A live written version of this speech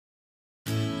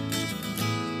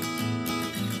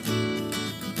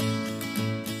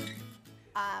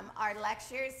Our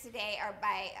lectures today are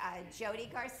by Jody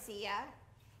Garcia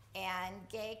and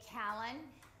Gay Callan.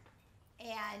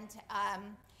 And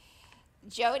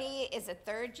Jody is a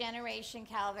third-generation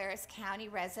Calaveras County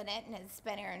resident and has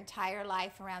spent her entire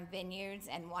life around vineyards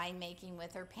and winemaking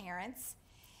with her parents.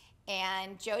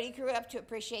 And Jody grew up to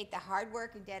appreciate the hard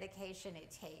work and dedication it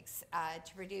takes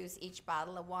to produce each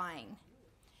bottle of wine.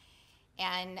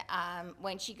 And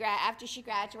after she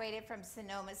graduated from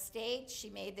Sonoma State, she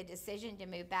made the decision to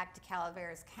move back to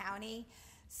Calaveras County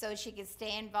so she could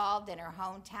stay involved in her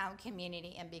hometown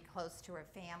community and be close to her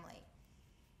family.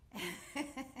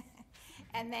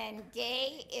 And then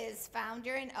Gay is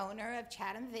founder and owner of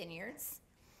Chatham Vineyards,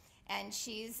 and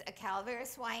she's a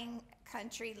Calaveras Wine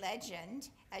Country legend,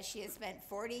 as she has spent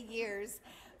 40 years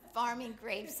farming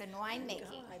grapes and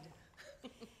winemaking.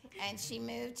 And she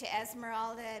moved to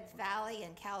Esmeralda Valley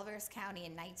in Calaveras County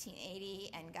in 1980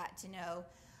 and got to know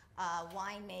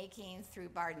winemaking through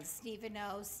Barton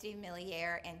Stevenow, Steve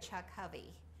Milliere, and Chuck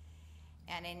Hovey.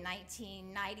 And in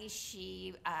 1990,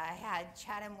 she had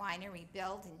Chatham Winery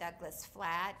built in Douglas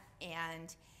Flat,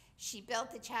 and she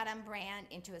built the Chatham brand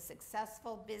into a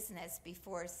successful business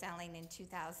before selling in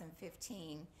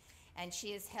 2015. And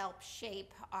she has helped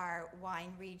shape our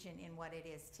wine region in what it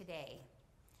is today.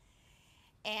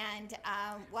 And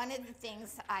one of the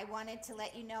things I wanted to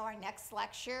let you know, our next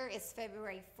lecture is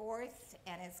February 4th,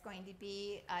 and it's going to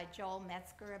be Joel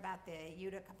Metzger about the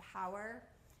Utica Power.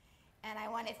 And I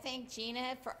want to thank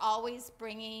Gina for always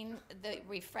bringing the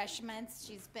refreshments.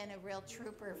 She's been a real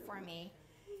trooper for me.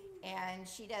 And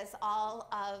she does all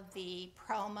of the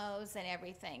promos and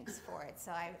everything for it,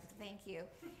 so I thank you.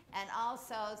 And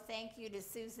also thank you to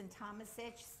Susan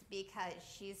Tomasich, because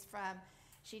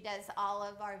she does all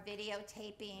of our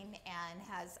videotaping and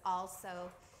has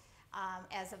also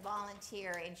as a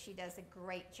volunteer, and she does a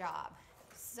great job.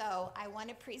 So I want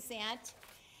to present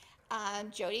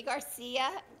Jody Garcia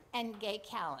and Gay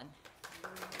Callan.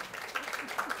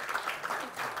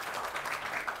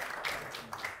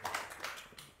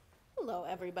 Hello,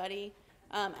 everybody.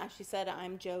 As she said,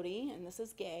 I'm Jody, and this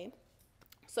is Gay.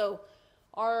 So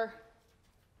our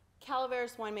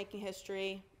Calaveras winemaking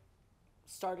history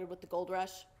started with the gold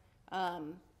rush.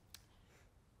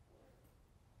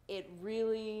 It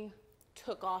really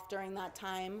took off during that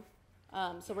time.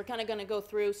 So we're kind of going to go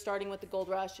through starting with the gold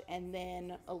rush and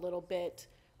then a little bit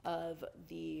of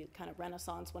the kind of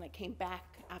renaissance when it came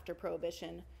back after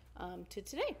Prohibition to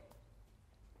today.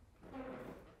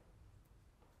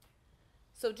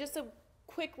 So just a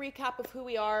quick recap of who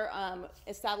we are.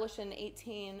 Established in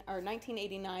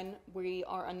 1989, we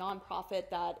are a nonprofit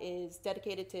that is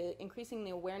dedicated to increasing the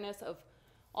awareness of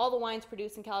all the wines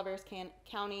produced in Calaveras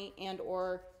County and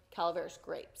or Calaveras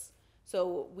grapes.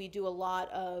 So we do a lot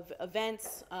of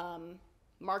events,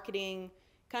 marketing,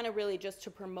 kind of really just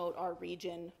to promote our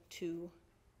region to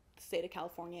the state of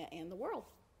California and the world.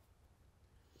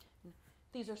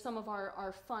 These are some of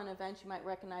our fun events. You might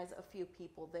recognize a few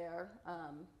people there.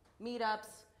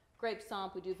 Meetups, grape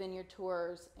stomp, we do vineyard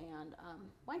tours, and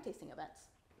wine tasting events.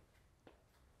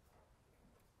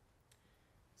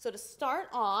 So to start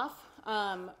off,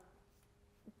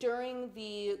 during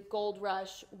the gold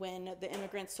rush, when the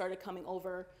immigrants started coming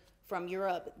over from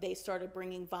Europe, they started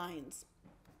bringing vines.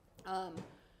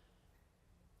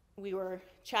 We were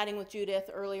chatting with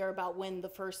Judith earlier about when the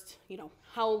first,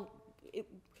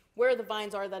 where the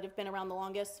vines are that have been around the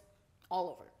longest.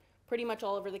 All over, pretty much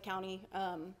all over the county.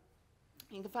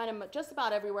 You can find them just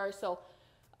about everywhere. So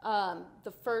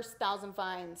the first 1,000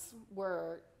 vines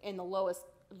were in the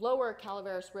lower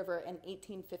Calaveras River in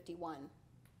 1851.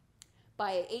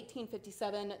 By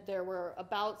 1857, there were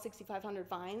about 6,500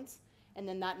 vines, and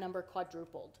then that number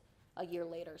quadrupled a year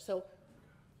later. So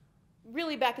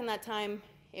really back in that time,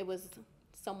 it was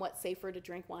somewhat safer to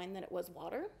drink wine than it was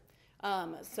water.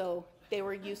 So they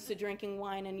were used to drinking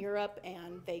wine in Europe,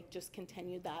 and they just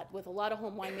continued that with a lot of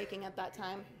home winemaking at that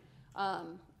time,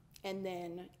 and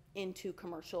then into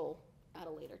commercial at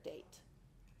a later date.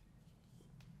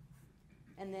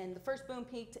 And then the first boom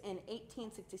peaked in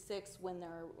 1866 when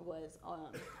there was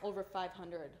over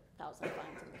 500,000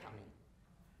 vines in the county.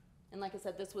 And like I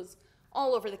said, this was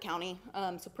all over the county,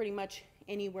 so pretty much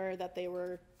anywhere that they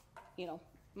were,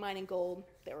 mining gold,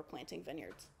 they were planting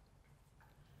vineyards.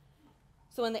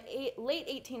 So in the late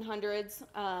 1800s,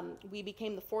 we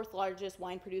became the fourth largest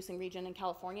wine producing region in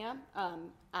California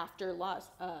after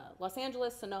Los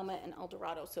Angeles, Sonoma, and El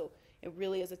Dorado. So it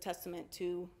really is a testament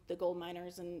to the gold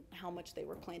miners and how much they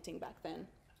were planting back then.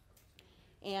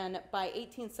 And by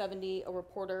 1870, a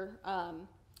reporter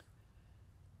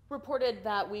reported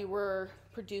that we were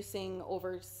producing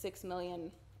over 6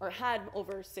 million, or had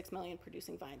over 6 million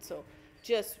producing vines. So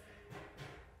just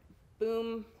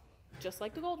boom, just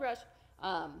like the gold rush,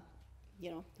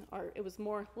 it was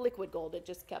more liquid gold. It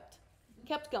just kept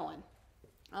going.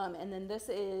 And then this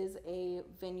is a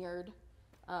vineyard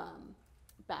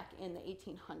back in the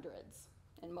 1800s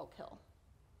in Moke Hill.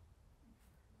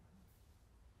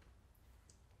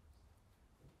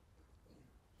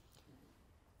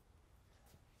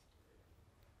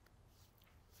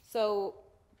 So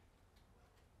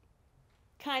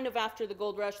kind of after the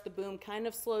gold rush, the boom kind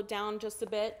of slowed down just a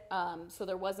bit. So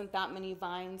there wasn't that many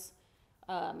vines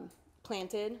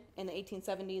planted in the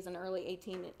 1870s and early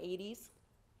 1880s.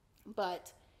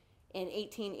 But in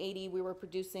 1880, we were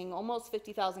producing almost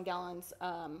 50,000 gallons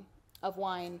of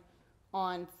wine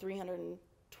on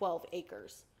 312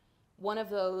 acres. One of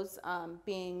those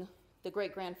being the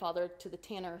great-grandfather to the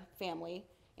Tanner family,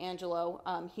 Angelo.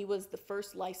 He was the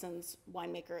first licensed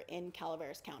winemaker in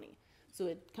Calaveras County. So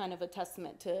it's kind of a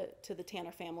testament to the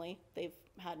Tanner family. They've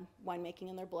had winemaking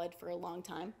in their blood for a long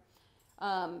time.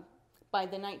 By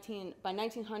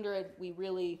 1900, we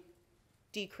really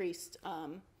decreased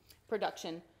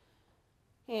production,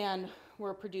 and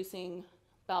we're producing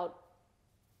about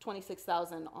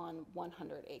 26,000 on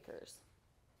 100 acres.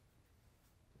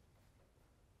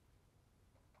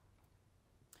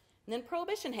 And then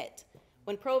Prohibition hit.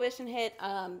 When Prohibition hit,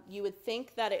 you would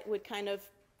think that it would kind of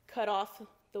cut off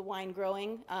the wine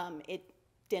growing. It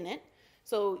didn't.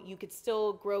 So you could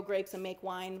still grow grapes and make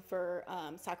wine for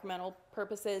sacramental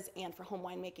purposes and for home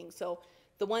winemaking. So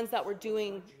the ones that were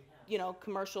doing,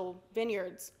 commercial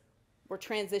vineyards were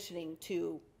transitioning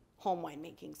to home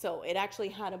winemaking. So it actually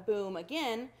had a boom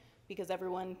again because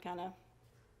everyone kind of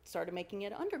started making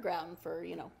it underground for,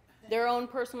 their own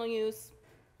personal use,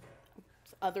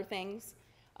 other things.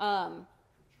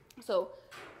 So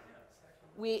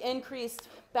we increased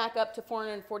back up to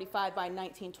 445 by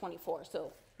 1924.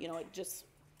 So, it just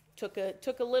took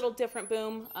a little different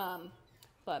boom,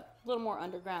 but a little more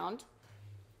underground.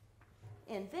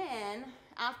 And then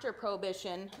after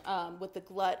Prohibition, with the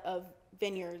glut of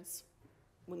vineyards,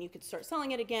 when you could start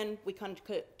selling it again, we kind of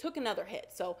took another hit.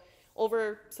 So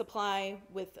oversupply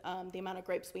with the amount of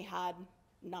grapes we had,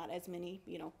 not as many,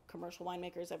 commercial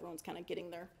winemakers. Everyone's kind of getting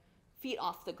their feet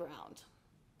off the ground.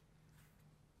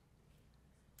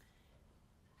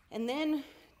 And then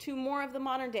to more of the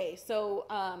modern day. So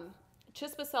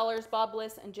Chispa Cellars, Bob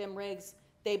Bliss and Jim Riggs,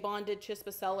 they bonded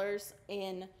Chispa Cellars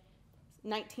in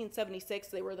 1976.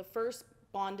 They were the first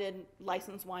bonded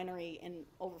licensed winery in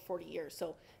over 40 years.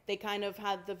 So they kind of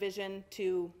had the vision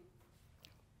to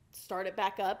start it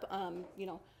back up.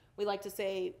 We like to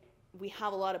say we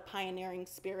have a lot of pioneering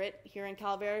spirit here in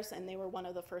Calaveras, and they were one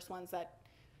of the first ones that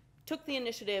took the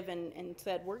initiative and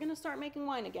said, we're going to start making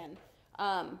wine again.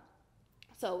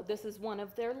 So this is one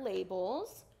of their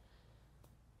labels.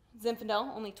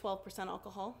 Zinfandel, only 12%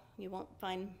 alcohol. You won't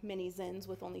find many Zins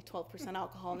with only 12%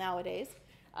 alcohol nowadays.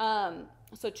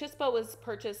 So Chispa was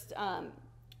purchased,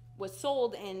 was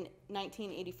sold in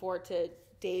 1984 to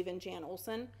Dave and Jan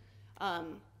Olson.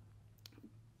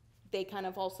 They kind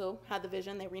of also had the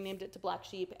vision. They renamed it to Black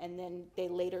Sheep, and then they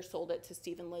later sold it to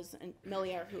Steve and Liz and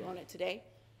Millier, who own it today.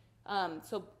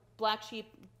 So Black Sheep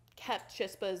kept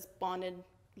Chispa's bonded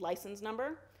license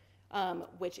number,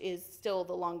 which is still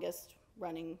the longest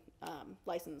running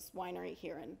licensed winery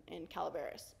here in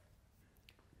Calaveras.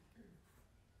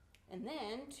 And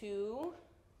then to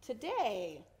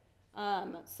today.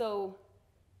 So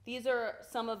these are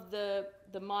some of the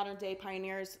modern day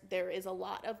pioneers. There is a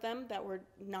lot of them that we're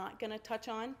not going to touch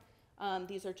on.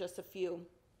 These are just a few.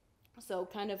 So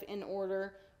kind of in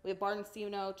order, we have Barton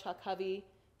Steveno, Chuck Hovey,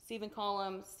 Stephen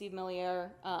Collum, Steve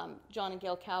Millier, John and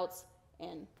Gail Couts,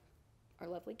 and our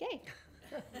lovely Gay.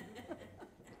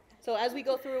 So as we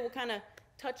go through, we'll kind of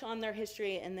touch on their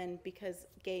history, and then because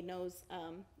Gay knows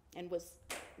and was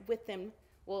with them,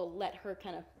 we'll let her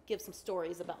kind of give some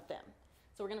stories about them.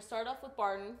 So we're going to start off with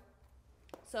Barton.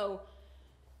 So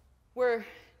where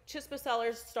Chispa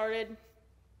Cellars started,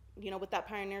 with that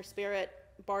pioneer spirit,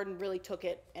 Barton really took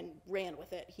it and ran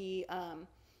with it. He,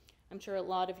 I'm sure a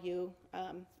lot of you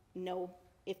know,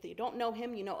 if you don't know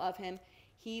him, you know of him.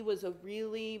 He was a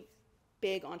really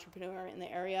big entrepreneur in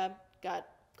the area, got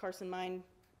Carson Mine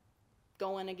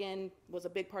going again, was a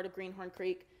big part of Greenhorn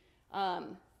Creek.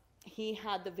 He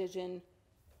had the vision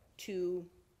to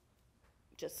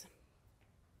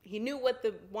he knew what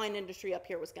the wine industry up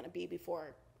here was going to be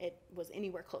before it was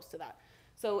anywhere close to that.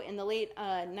 So in the late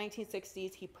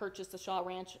 1960s, he purchased the Shaw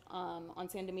Ranch on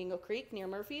San Domingo Creek near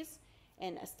Murphy's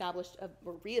and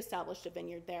reestablished a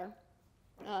vineyard there.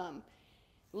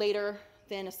 Later,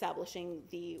 then establishing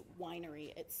the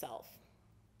winery itself.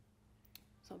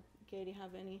 So, Gay, do you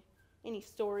have any Any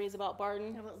stories about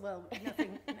Barden? Well,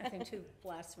 nothing too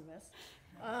blasphemous.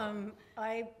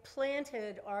 I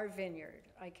planted our vineyard.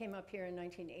 I came up here in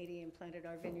 1980 and planted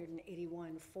our vineyard in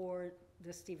 81 for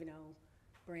the Stephen O.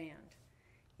 brand.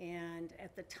 And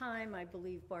at the time, I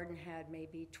believe Barden had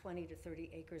maybe 20 to 30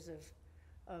 acres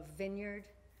of vineyard.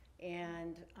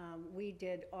 And we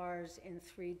did ours in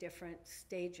 3 different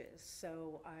stages.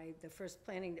 So the first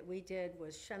planting that we did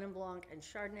was Chenin Blanc and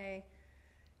Chardonnay,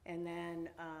 and then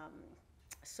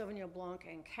Sauvignon Blanc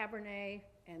and Cabernet,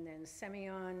 and then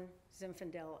Semillon,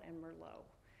 Zinfandel, and Merlot.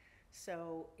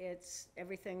 So it's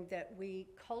everything that we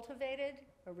cultivated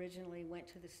originally went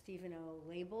to the Stephen O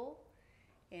label.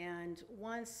 And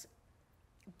once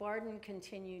Barden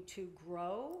continued to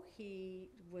grow, he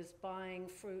was buying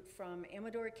fruit from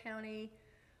Amador County,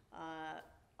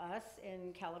 us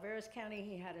in Calaveras County.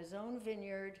 He had his own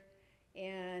vineyard,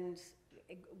 and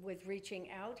with reaching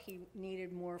out, he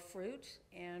needed more fruit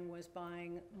and was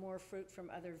buying more fruit from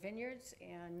other vineyards,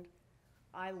 and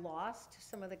I lost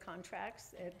some of the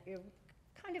contracts.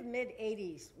 Kind of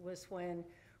mid-'80s was when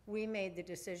we made the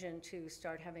decision to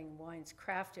start having wines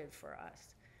crafted for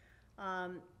us.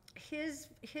 His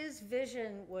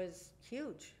vision was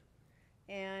huge,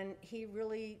 and he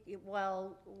really,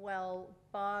 while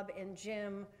Bob and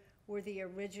Jim were the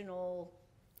original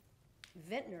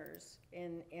vintners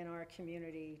in our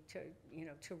community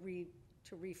to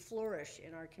re-flourish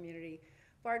in our community,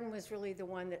 Barden was really the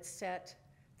one that set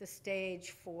the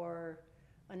stage for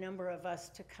a number of us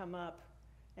to come up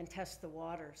and test the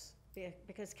waters,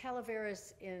 because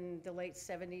Calaveras in the late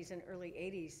 70s and early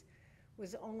 80s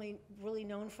was only really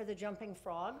known for the jumping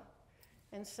frog.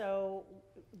 And so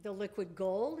the liquid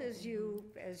gold, as you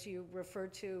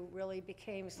referred to, really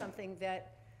became something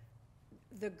that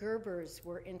the Gerbers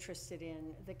were interested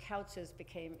in, the Couches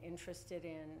became interested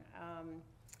in.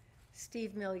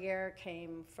 Steve Milliere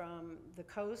came from the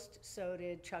coast, so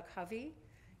did Chuck Hovey.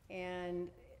 And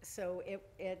so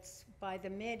it's by the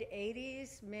mid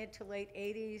to late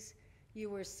 80s, you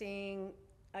were seeing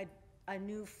a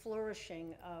new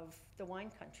flourishing of the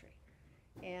wine country.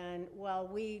 And while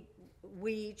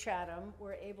we Chatham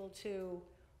were able to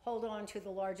hold on to the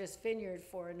largest vineyard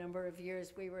for a number of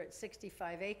years, we were at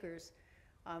 65 acres.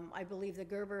 I believe the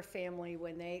Gerber family,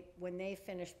 when they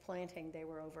finished planting, they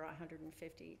were over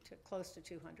 150 to close to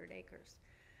 200 acres.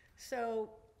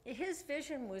 So his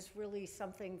vision was really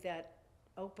something that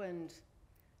opened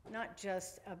not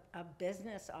just a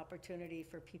business opportunity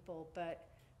for people, but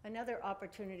another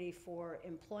opportunity for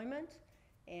employment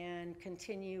and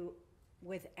continue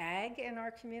with ag in our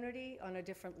community on a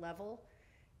different level.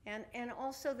 And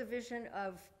also the vision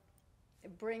of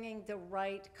bringing the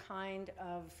right kind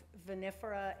of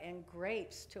vinifera and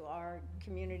grapes to our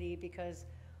community, because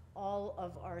all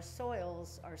of our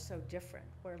soils are so different.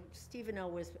 Where Stephen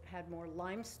O had more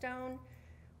limestone,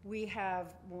 we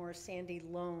have more sandy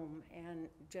loam and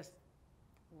just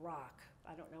rock.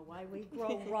 I don't know why we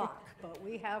grow rock, but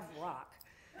we have rock.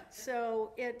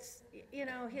 So it's,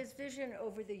 his vision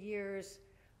over the years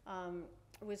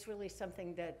was really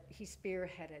something that he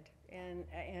spearheaded,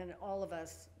 and all of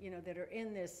us, that are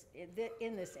in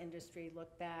this industry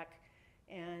look back,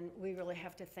 and we really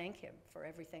have to thank him for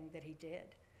everything that he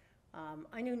did.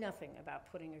 I knew nothing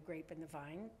about putting a grape in the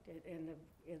vine, in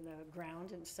the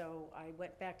ground, and so I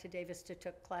went back to Davis to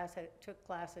took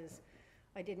classes.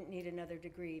 I didn't need another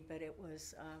degree, but it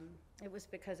was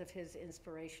because of his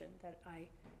inspiration that I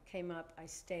came up, I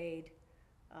stayed,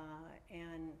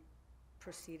 and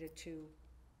proceeded to,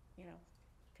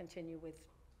 continue with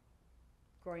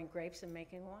growing grapes and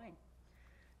making wine.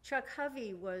 Chuck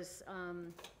Hovey was,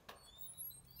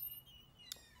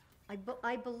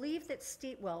 I believe that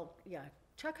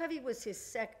Chuck Hovey was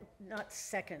his not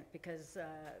second, because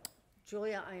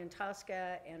Julia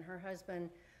Iontowska and her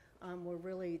husband were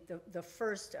really the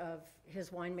first of his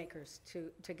winemakers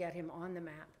to get him on the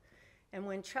map. And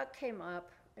when Chuck came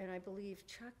up, and I believe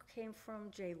Chuck came from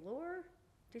J. Lohr.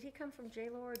 Did he come from J.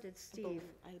 Lohr, or did Steve?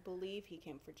 I believe he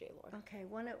came from J. Lohr. Okay,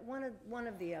 one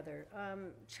of the other.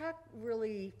 Chuck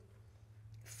really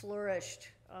flourished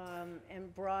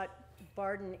and brought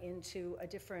Barden into a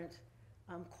different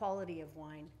quality of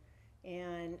wine,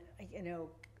 and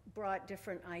brought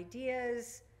different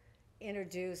ideas,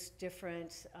 introduced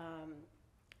different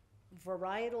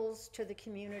varietals to the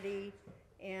community,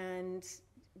 and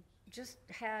just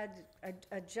had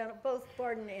a gentle, both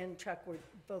Barden and Chuck were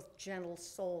both gentle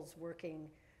souls working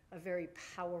a very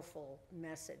powerful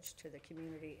message to the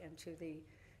community and to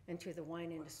the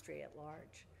wine industry at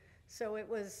large. So it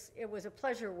was a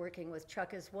pleasure working with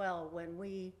Chuck as well when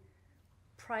we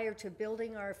prior to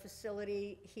building our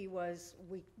facility,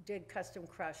 we did custom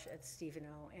crush at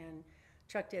Steveno, and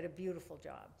Chuck did a beautiful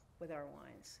job with our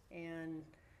wines. And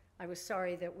I was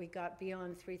sorry that we got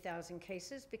beyond 3,000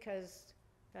 cases, because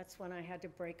that's when I had to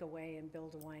break away and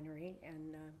build a winery,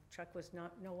 and Chuck was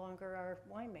no longer our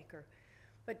winemaker.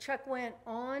 But Chuck went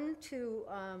on to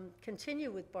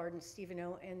continue with Barden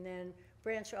Steveno, and then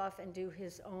branch off and do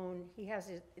his own.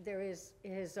 There is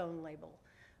his own label.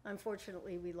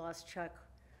 Unfortunately, we lost Chuck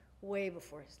way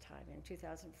before his time in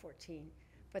 2014.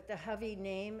 But the Hovey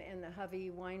name and the Hovey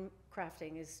wine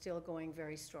crafting is still going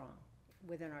very strong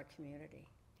within our community.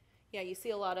 Yeah, you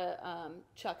see a lot of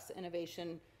Chuck's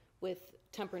innovation with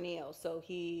Tempranillo. So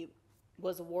he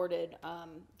was awarded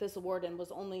this award, and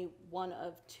was only one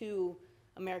of 2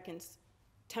 Americans,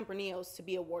 Tempranillos, to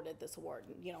be awarded this award.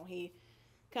 You know, he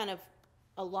kind of,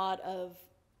 a lot of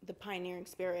the pioneering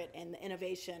spirit and the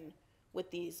innovation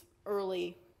with these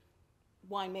early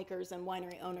winemakers and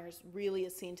winery owners really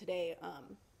is seen today.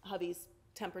 Hovey's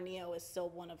Tempranillo is still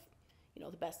one of, you know,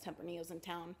 the best Tempranillos in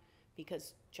town,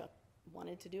 because Chuck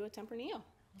wanted to do a Tempranillo.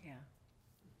 Yeah.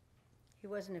 He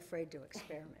wasn't afraid to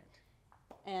experiment.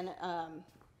 And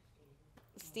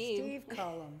Steve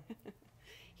Cullum.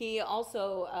 He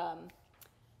also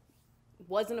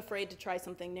wasn't afraid to try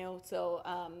something new. So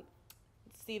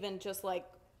Stephen, just like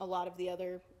a lot of the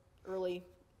other early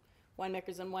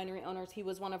winemakers and winery owners, he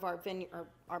was one of our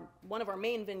one of our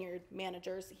main vineyard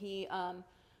managers. He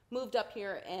moved up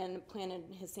here and planted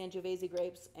his Sangiovese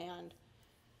grapes, and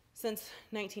since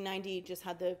 1990 just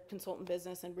had the consultant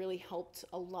business and really helped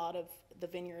a lot of the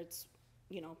vineyards,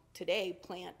 you know, today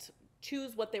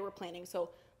choose what they were planting.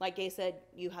 So like Gay said,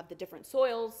 you have the different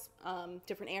soils,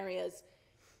 different areas.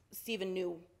 Stephen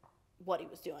knew what he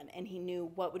was doing, and he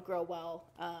knew what would grow well,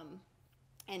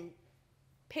 and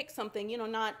pick something, you know,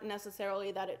 not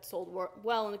necessarily that it sold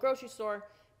well in the grocery store,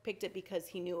 picked it because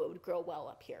he knew it would grow well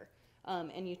up here.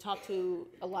 And you talk to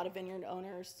a lot of vineyard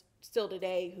owners still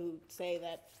today who say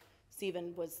that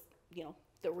Stephen was, you know,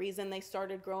 the reason they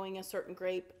started growing a certain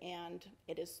grape, and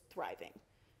it is thriving.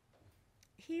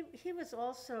 He was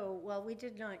also, well, we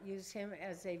did not use him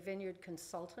as a vineyard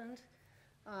consultant.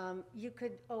 You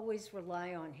could always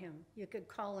rely on him. You could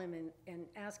call him and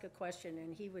ask a question,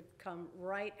 and he would come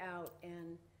right out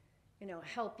and, you know,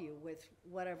 help you with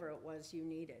whatever it was you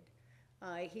needed.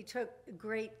 He took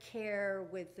great care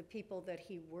with the people that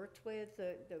he worked with,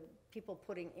 the people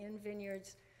putting in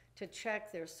vineyards, to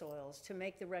check their soils, to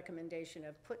make the recommendation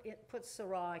of put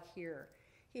Syrah here.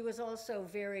 He was also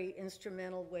very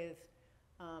instrumental with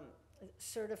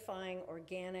certifying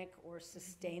organic or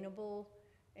sustainable.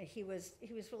 And he was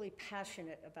really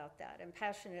passionate about that, and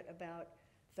passionate about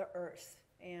the earth,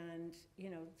 and, you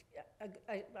know,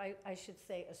 I should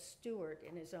say a steward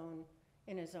in his own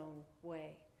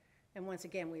way. And once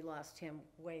again, we lost him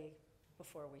way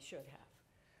before we should have.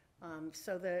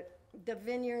 So the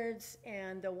vineyards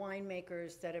and the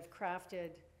winemakers that have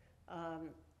crafted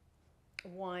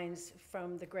wines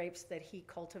from the grapes that he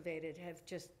cultivated have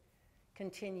just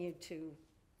continued to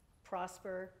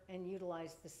prosper and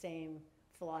utilize the same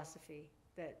philosophy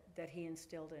that he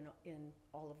instilled in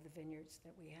all of the vineyards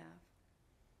that we have.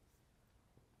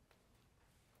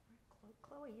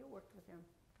 Chloe, you worked with him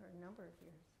for a number of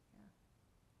years. Yeah.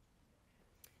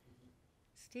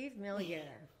 Steve Millier.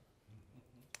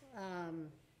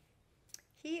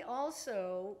 He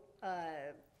also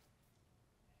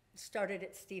started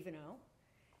at Steveno,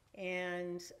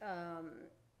 and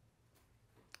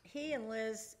he and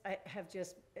Liz have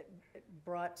just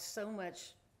brought so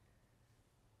much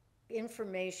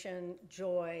information,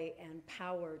 joy, and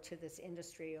power to this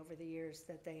industry over the years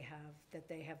that they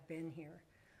have been here.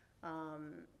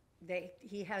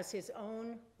 He has his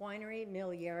own winery,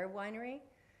 Millier Winery.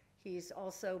 He's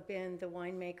also been the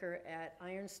winemaker at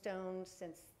Ironstone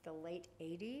since the late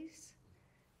 80s,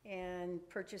 and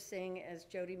purchasing, as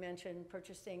Jody mentioned,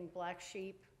 purchasing Black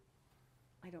Sheep.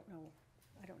 I don't know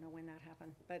when that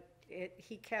happened, but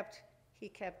he kept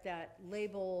that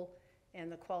label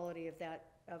and the quality of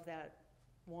that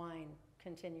wine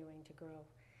continuing to grow.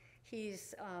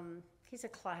 He's a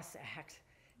class act,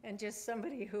 and just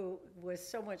somebody who was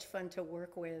so much fun to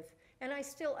work with. And I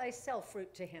sell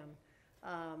fruit to him,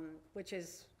 which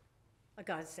is a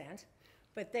godsend.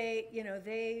 But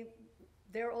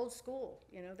they're old school.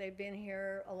 You know, they've been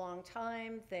here a long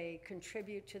time. They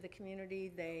contribute to the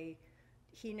community.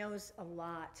 He knows a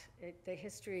lot. The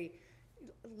history,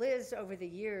 Liz over the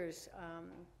years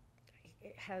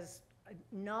has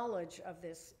knowledge of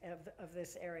this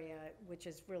area, which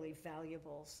is really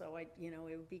valuable. So it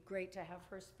would be great to have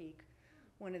her speak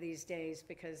one of these days,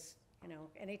 because, you know,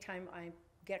 anytime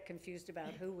get confused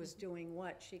about who was doing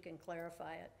what, she can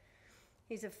clarify it.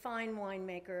 He's a fine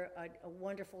winemaker, a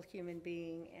wonderful human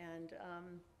being, and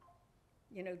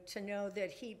you know, to know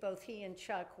that both he and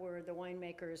Chuck were the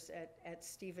winemakers at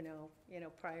Steveno, you know,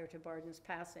 prior to Barden's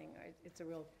passing. It's a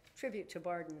real tribute to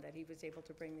Barden that he was able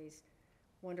to bring these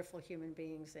wonderful human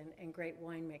beings and great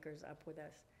winemakers up with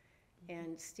us.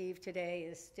 And Steve today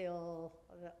is still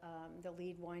the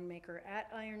lead winemaker at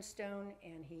Ironstone,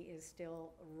 and he is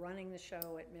still running the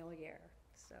show at Milliere.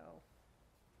 So,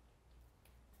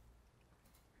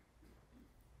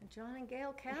 and John and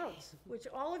Gail Couts, which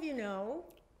all of you know,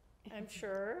 I'm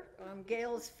sure.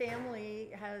 Gail's family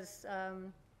has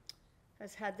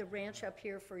had the ranch up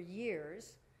here for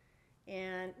years,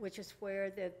 and which is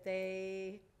where that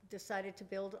they decided to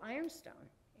build Ironstone.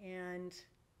 And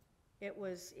it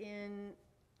was in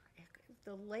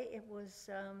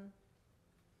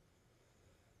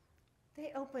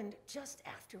they opened just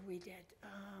after we did.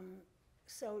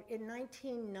 So in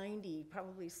 1990,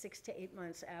 probably 6 to 8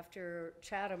 months after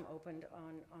Chatham opened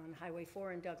on Highway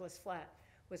 4 in Douglas Flat,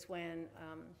 was when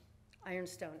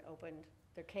Ironstone opened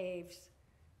their caves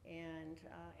and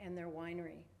their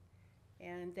winery.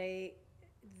 And they,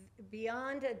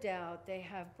 beyond a doubt, they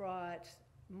have brought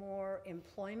more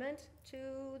employment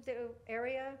to the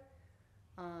area,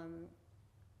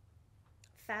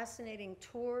 fascinating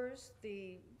tours.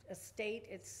 The estate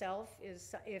itself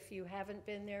is, if you haven't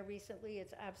been there recently,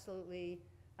 it's absolutely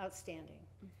outstanding.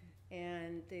 Mm-hmm.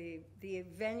 And the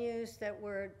venues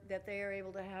that they are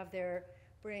able to have there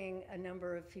bring a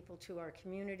number of people to our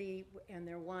community, and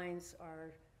their wines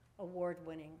are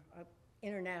award-winning,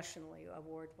 internationally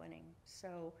award-winning.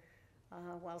 So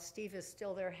while Steve is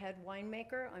still their head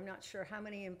winemaker, I'm not sure how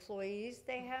many employees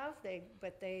they have,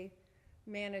 but they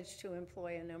manage to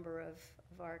employ a number of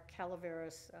our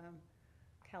Calaveras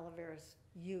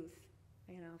youth,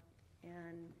 you know,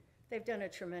 and they've done a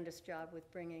tremendous job with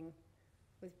bringing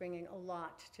a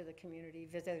lot to the community,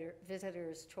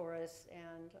 visitors, tourists,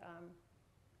 and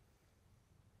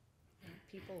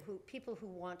people who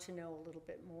want to know a little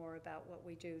bit more about what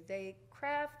we do. They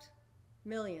craft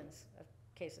millions of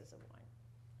cases of wine.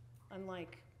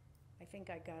 Unlike, I think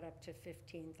I got up to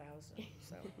 15,000.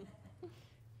 So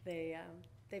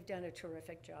they've done a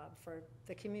terrific job for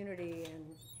the community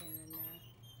and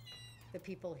the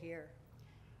people here.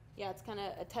 Yeah, it's kind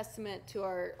of a testament to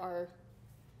our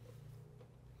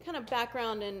kind of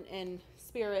background and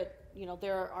spirit. You know,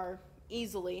 there are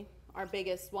easily our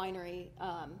biggest winery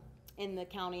in the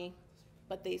county,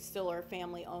 but they still are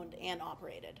family owned and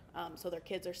operated. So their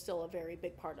kids are still a very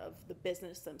big part of the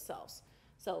business themselves.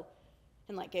 So,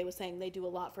 and like Gay was saying, they do a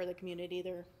lot for the community.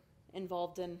 They're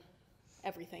involved in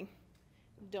everything,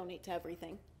 donate to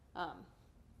everything.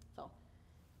 So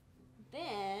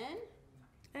then,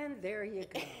 and there you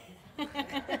go.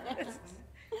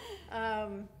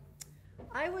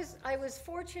 I was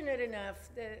fortunate enough.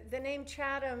 The name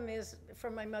Chatham is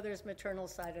from my mother's maternal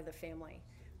side of the family.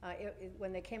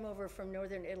 When they came over from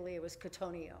northern Italy, it was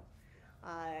Cotonio.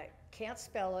 Can't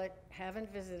spell it,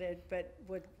 haven't visited, but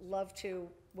would love to,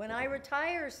 when I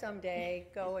retire someday,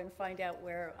 go and find out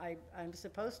where I'm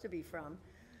supposed to be from.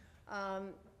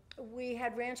 We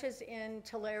had ranches in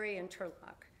Tulare and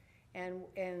Turlock, and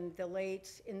in the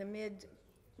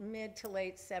mid to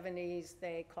late 70s,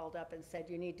 they called up and said,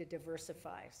 you need to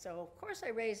diversify. So of course I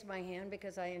raised my hand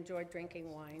because I enjoyed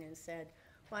drinking wine and said,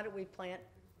 why don't we plant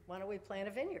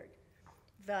a vineyard?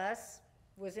 Thus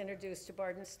was introduced to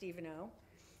Barden Steveno,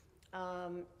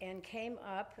 and came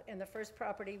up, and the first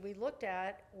property we looked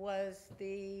at was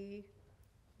the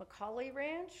Macaulay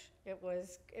Ranch. It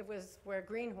was where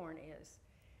Greenhorn is.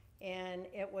 And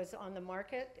it was on the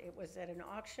market, it was at an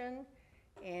auction,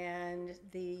 and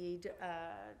a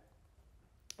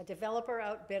developer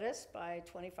outbid us by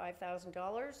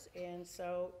 $25,000, and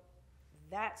so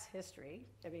that's history.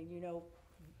 I mean, you know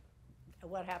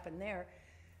what happened there.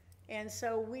 And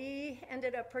so we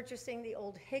ended up purchasing the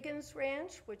old Higgins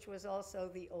Ranch, which was also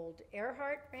the old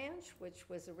Earhart Ranch, which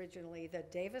was originally the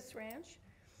Davis Ranch,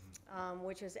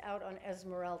 which is out on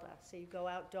Esmeralda. So you go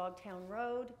out Dogtown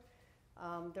Road.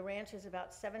 The ranch is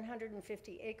about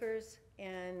 750 acres,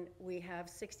 and we have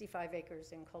 65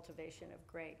 acres in cultivation of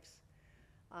grapes.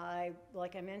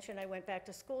 Like I mentioned, I went back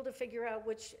to school to figure out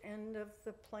which end of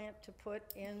the plant to put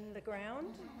in the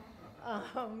ground.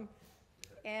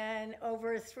 And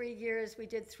over 3 years, we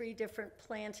did 3 different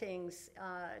plantings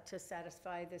to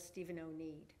satisfy the Steveno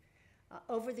need.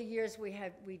 Over the years,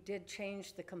 we did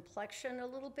change the complexion a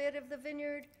little bit of the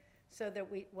vineyard, so that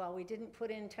while we didn't put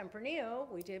in Tempranillo,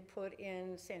 we did put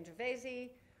in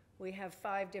Sangiovese. We have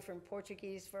 5 different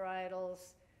Portuguese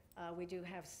varietals. We do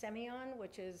have Semillon,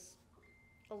 which is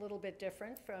a little bit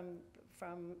different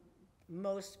from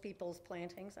most people's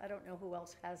plantings. I don't know who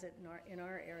else has it in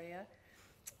our area.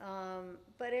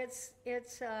 But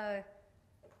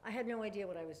I had no idea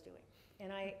what I was doing.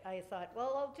 And I thought,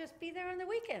 well, I'll just be there on the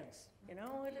weekends, you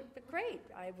know, it'd be great.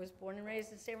 I was born and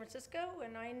raised in San Francisco,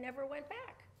 and I never went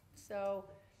back. So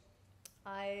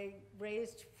I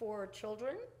raised 4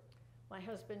 children. My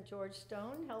husband, George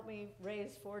Stone, helped me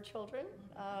raise 4 children.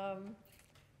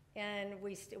 And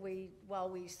while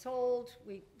we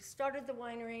started the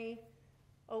winery,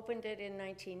 opened it in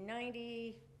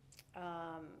 1990,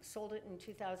 sold it in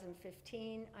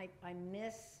 2015. I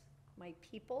miss my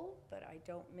people, but I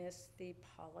don't miss the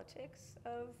politics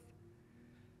of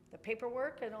the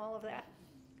paperwork and all of that.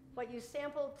 What you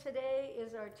sampled today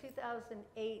is our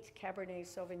 2008 Cabernet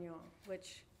Sauvignon,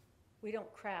 which I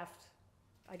don't craft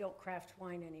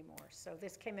wine anymore. So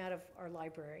this came out of our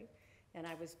library, and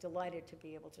I was delighted to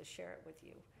be able to share it with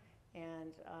you.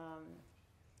 And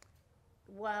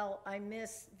while I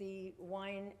miss the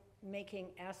wine making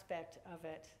aspect of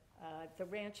it, the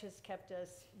ranch has kept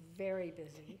us very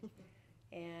busy.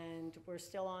 And we're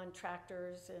still on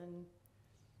tractors and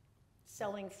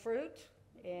selling fruit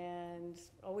and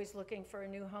always looking for a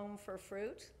new home for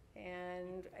fruit.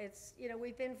 And it's, you know,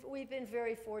 we've been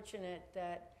very fortunate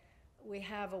that we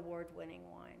have award-winning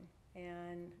wine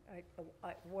and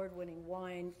award-winning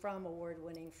wine from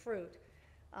award-winning fruit.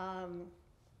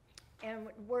 And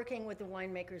working with the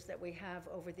winemakers that we have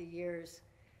over the years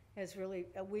has really,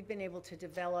 we've been able to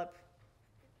develop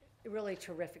really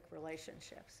terrific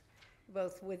relationships,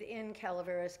 both within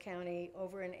Calaveras County,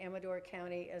 over in Amador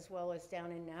County, as well as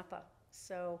down in Napa.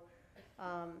 So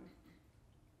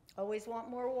always want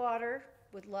more water,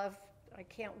 would love, I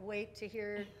can't wait to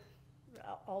hear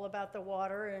all about the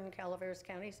water in Calaveras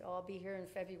County, so I'll be here in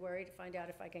February to find out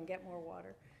if I can get more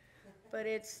water. But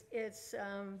it's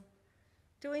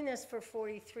doing this for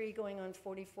 43, going on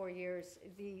 44 years,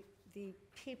 the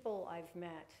people I've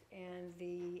met and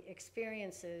the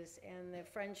experiences and the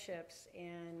friendships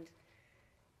and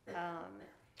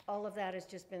all of that has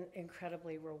just been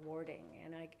incredibly rewarding.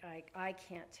 And I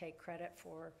can't take credit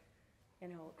for, you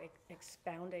know,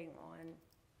 expounding on,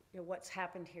 you know, what's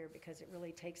happened here, because it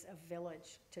really takes a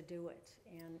village to do it.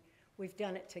 And we've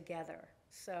done it together.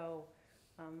 So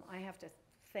I have to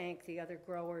thank the other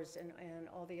growers and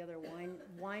all the other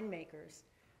winemakers,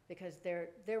 because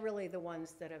they're really the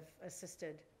ones that have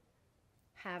assisted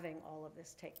having all of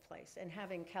this take place and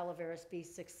having Calaveras be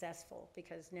successful,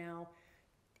 because now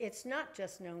it's not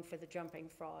just known for the jumping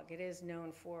frog, it is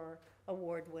known for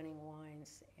award-winning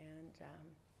wines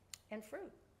and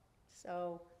fruit.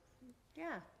 So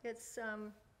yeah, it's,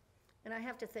 and I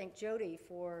have to thank Jody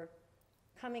for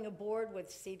coming aboard with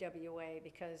CWA,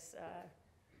 because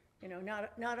you know,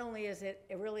 not only is it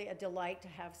really a delight to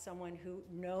have someone who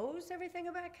knows everything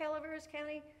about Calaveras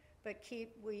County, but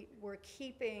we're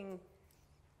keeping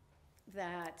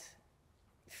that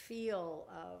feel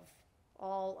of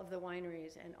all of the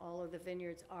wineries and all of the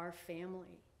vineyards are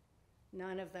family.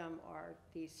 None of them are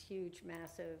these huge,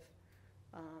 massive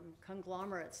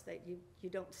conglomerates that you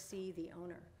don't see the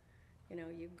owner. You know,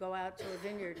 you go out to a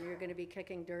vineyard and you're going to be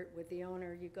kicking dirt with the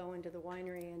owner. You go into the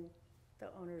winery and the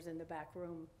owner's in the back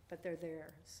room, but they're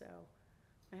there. So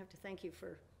I have to thank you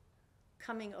for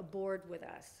coming aboard with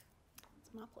us.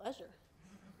 It's my pleasure.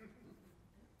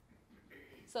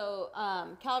 So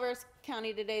Calaveras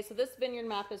County today, so this vineyard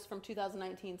map is from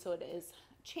 2019, so it is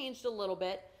changed a little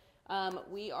bit.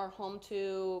 We are home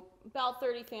to about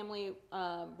 30 family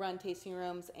run tasting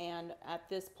rooms, and at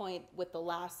this point with the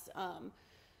last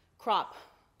crop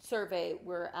survey,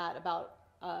 we're at about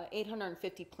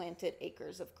 850 planted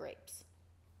acres of grapes.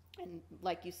 And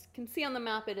like you can see on the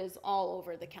map, it is all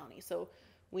over the county. So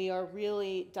we are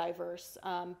really diverse.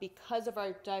 Because of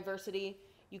our diversity,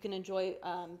 you can enjoy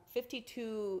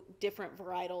 52 different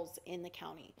varietals in the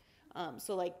county.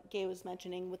 So like Gay was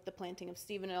mentioning with the planting of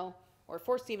Steveno, or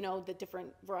for Steveno, the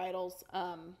different varietals,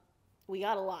 we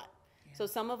got a lot. Yeah. So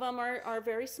some of them are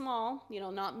very small, you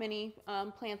know, not many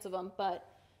plants of them, but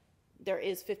there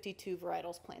is 52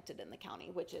 varietals planted in the county,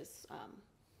 which is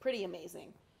pretty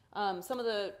amazing. Some of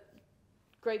the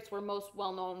grapes we're most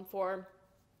well known for,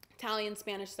 Italian,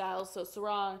 Spanish styles, so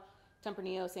Syrah,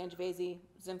 Tempranillo, Sangiovese,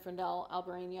 Zinfandel,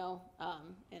 Albarino,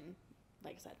 and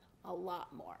like I said, a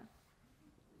lot more.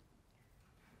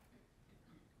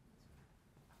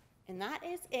 And that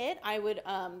is it. I would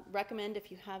recommend, if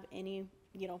you have any,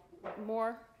 you know,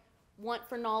 more want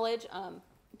for knowledge,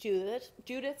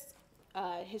 Judith's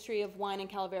History of Wine in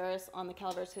Calaveras on the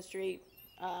Calaveras History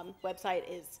website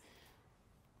is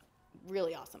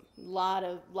really awesome. Lot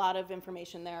of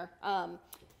information there.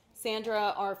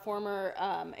 Sandra, our former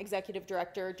executive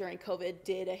director during COVID,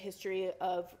 did a history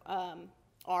of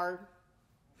our,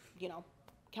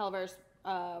 Calaveras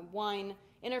wine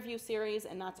interview series,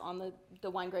 and that's on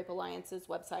the Wine Grape Alliance's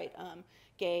website.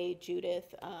 Gay,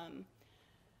 Judith, a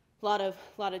lot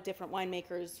of different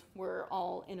winemakers were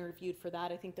all interviewed for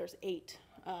that. I think there's 8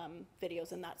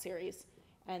 videos in that series,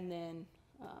 and then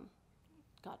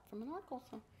got from an article.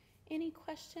 So, any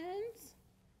questions?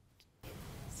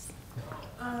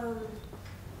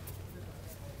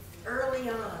 Early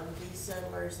on, these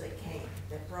settlers that came,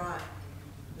 that brought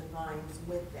the vines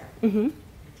with them, Mm-hmm.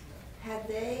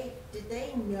 did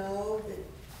they know that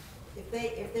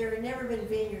if there had never been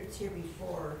vineyards here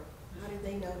before, how did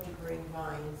they know to bring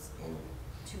vines and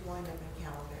to wind up in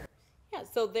Calaveras? Yeah,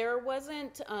 so there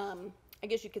wasn't, I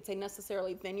guess you could say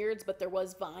necessarily vineyards, but there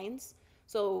was vines.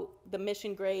 So the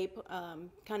mission grape,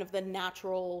 kind of the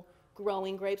natural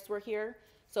growing grapes were here.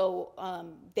 So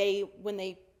I'm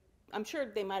sure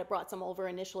they might have brought some over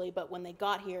initially, but when they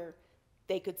got here,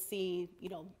 they could see,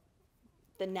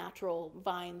 the natural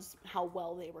vines, how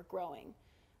well they were growing.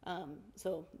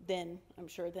 So then I'm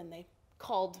sure then they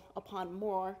called upon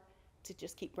more to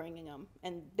just keep bringing them.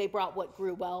 And they brought what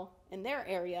grew well in their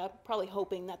area, probably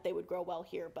hoping that they would grow well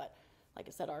here. But like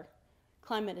I said, our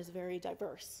climate is very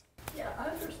diverse. Yeah, I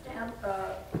understand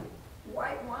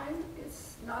white wine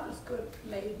is not as good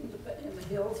made in the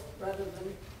hills rather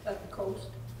than at the coast.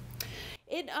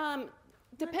 It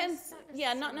depends.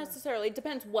 Yeah, not necessarily. It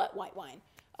depends what white wine.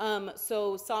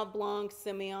 So Sauv Blanc,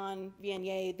 Semillon,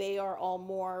 Viognier, they are all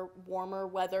more warmer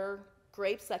weather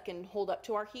grapes that can hold up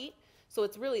to our heat. So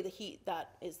it's really the heat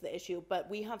that is the issue. But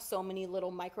we have so many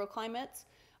little microclimates.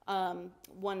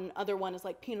 One other one is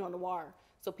like Pinot Noir.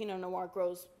 So Pinot Noir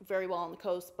grows very well on the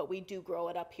coast, but we do grow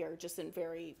it up here just in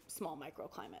very small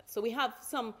microclimates. So we have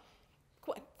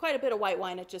quite a bit of white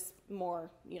wine. It just more,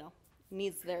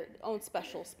 needs their own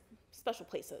special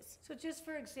places. So just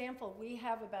for example, we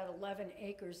have about 11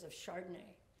 acres of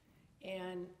Chardonnay,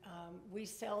 and we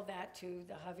sell that to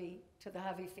the Hovey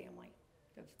family,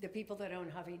 the people that own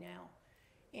Hovey now.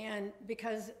 And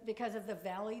because of the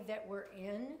valley that we're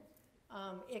in,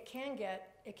 it can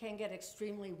get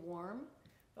extremely warm,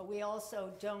 but we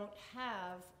also don't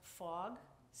have fog,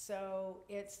 so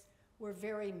we're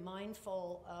very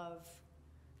mindful of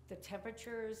the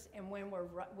temperatures, and when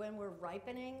we're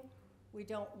ripening, we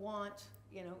don't want,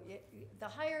 the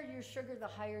higher your sugar, the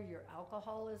higher your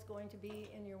alcohol is going to be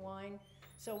in your wine.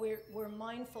 So we're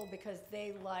mindful because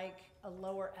they like a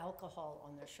lower alcohol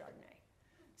on their Chardonnay.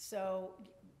 So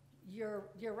you're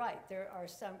right. There are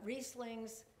some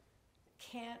Rieslings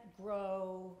can't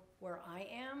grow where I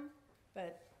am,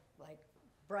 but like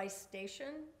Bryce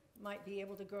Station might be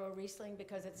able to grow a Riesling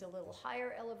because it's a little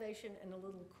higher elevation and a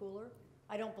little cooler.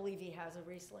 I don't believe he has a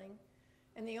Riesling.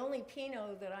 And the only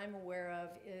Pinot that I'm aware of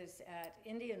is at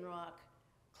Indian Rock,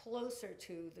 closer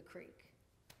to the creek.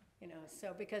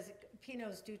 So because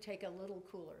Pinots do take a little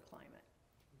cooler climate.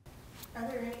 Are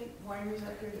there any wineries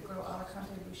out here that grow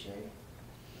Alicante Boucher?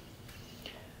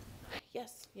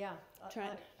 Yes. Yeah,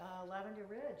 Trent. Lavender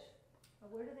Ridge.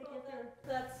 Where do they get their?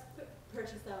 That's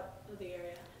purchased out of the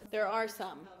area. There are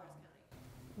some. Calaveras County.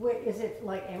 Wait, is it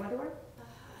like Amador?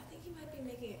 I think you might be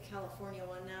making a California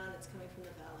one now, and it's coming from the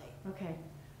valley. Okay.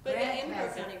 But Grant yeah, Amador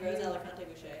has County it. grows Alicante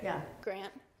Boucher. Yeah.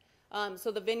 Grant.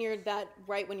 So the vineyard that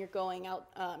right when you're going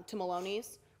out to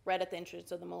Maloney's, right at the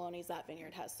entrance of the Maloney's, that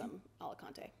vineyard has some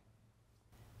Alicante.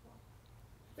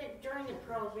 During the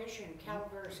Prohibition,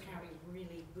 Calaveras County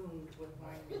really boomed with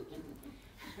winemaking.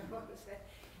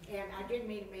 And I did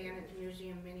meet a man at the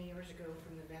museum many years ago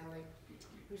from the valley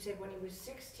who said when he was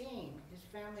 16, his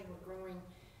family were growing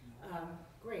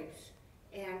grapes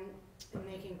and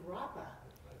making grappa.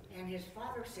 And his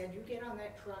father said, you get on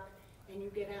that truck and you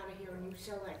get out of here and you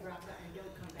sell that grappa and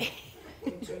don't come back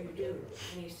until you do.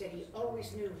 And he said he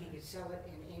always knew he could sell it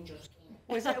in Angel's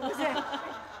Camp.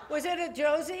 Was it a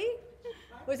Josie?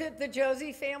 Was it the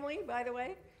Josie family, by the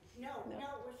way? No,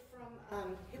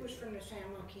 it was from the San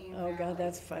Joaquin Oh Valley. God,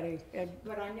 that's funny.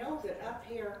 But I know that up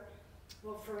here,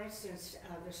 well, for instance,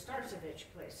 the Starsevich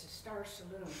place, the Star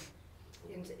Saloon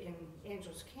in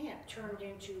Angel's Camp turned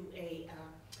into a,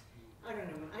 I don't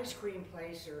know, an ice cream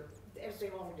place, or as they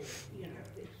all do,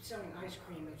 selling ice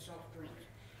cream and soft drinks.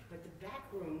 But the back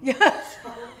room,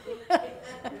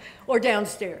 Or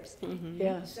downstairs. Mm-hmm.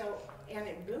 Yeah. so, and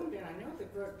it boomed, and I know the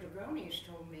Dragonis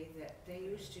told me that they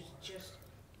used to just,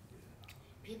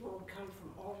 people would come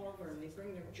from all over and they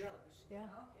bring their jugs. Yeah.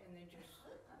 And they just.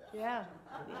 Yeah.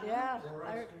 Yeah.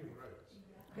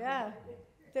 Yeah.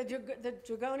 The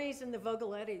Dragonis and the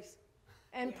Vogelettis.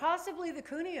 And possibly the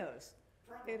Cunios.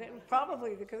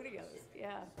 Probably the Cunios,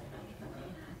 yeah.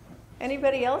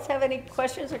 Anybody else have any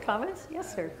questions or comments?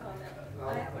 Yes, sir.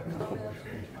 I have a comment.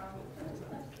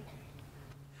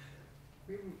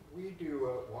 We do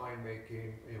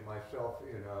winemaking, and myself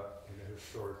in a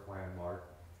historic landmark,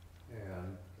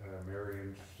 and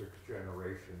Marion's sixth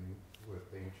generation with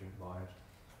ancient vines.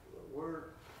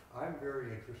 I'm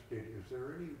very interested, is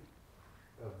there any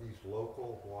of these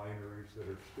local wineries that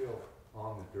are still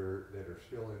on the dirt, that are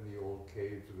still in the old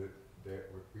caves that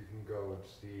we can go and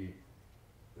see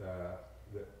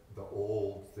the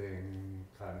old thing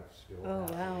kind of still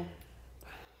happening? Wow.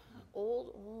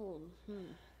 Old.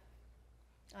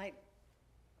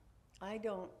 I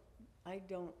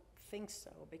don't think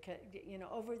so, because, you know,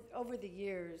 over the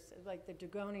years, like the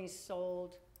Dugonis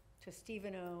sold to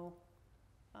Stephen O.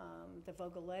 The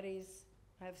Vogelettis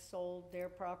have sold their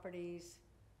properties.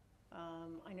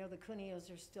 I know the Cunios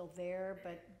are still there,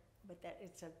 but that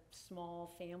it's a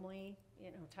small family,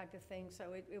 you know, type of thing.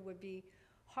 So it would be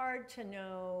hard to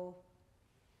know.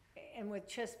 And with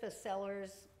Chispa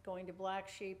Cellars going to Black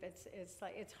Sheep, it's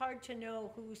like it's hard to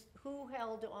know who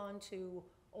held on to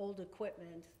old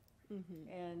equipment.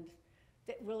 And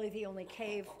really the only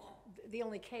cave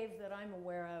that I'm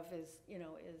aware of is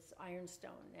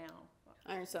Ironstone now.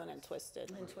 Ironstone and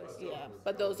Twisted. And Twisted. Yeah,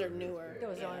 but those are newer.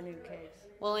 Those are new caves.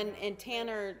 Well, in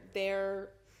Tanner, the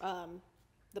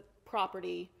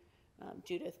property,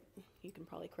 Judith, you can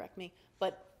probably correct me,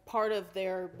 but part of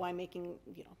their winemaking,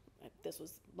 you know, this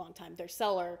was a long time, their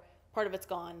cellar, part of it's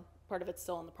gone, part of it's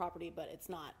still on the property, but it's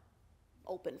not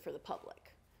open for the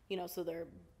public. You know, so they're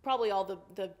probably all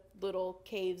the little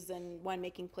caves and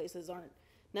winemaking places aren't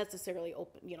necessarily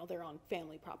open, you know, they're on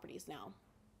family properties now.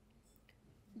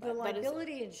 The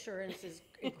liability insurance is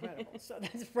incredible, so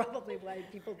that's probably why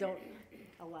people don't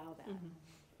allow that.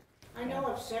 I know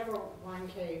of several wine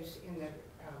caves in the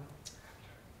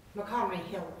McConnelly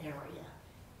Hill area,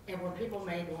 and where people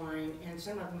made wine, and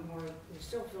some of them were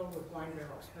still filled with wine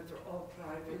barrels, but they're all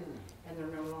private, and they're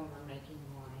no longer making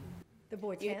wine. The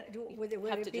Boitanos, would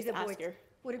it be the neighbors.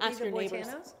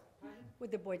 Boitanos?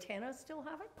 Would the Boitanos still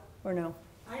have it, or no?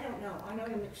 I don't know. I know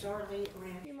the McSorley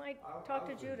Ranch. You might talk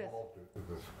to Judith. I was involved with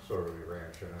the McSorley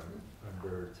Ranch, and I'm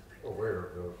very aware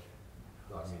of those.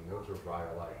 I mean, those are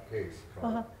rhyolite caves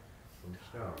carved from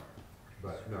stone,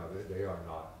 but no, they are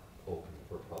not open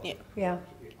for public Yeah.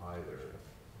 either.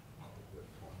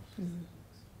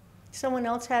 Someone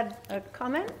else had a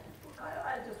comment?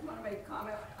 I just want to make a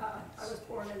comment. I was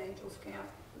born in Angels Camp,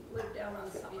 lived down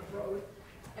on Summit Road,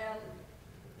 and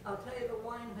I'll tell you, the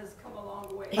wine has come a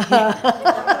long way.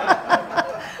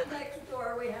 Next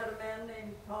door, we had a man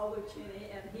named Paul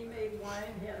Lucchini, and he made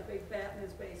wine. He had a big vat in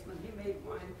his basement. He made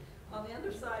wine. On the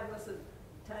other side was an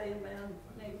Italian man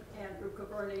named Andrew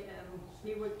Caverni, and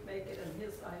he would make it in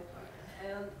his side.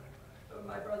 And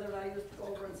my brother and I used to go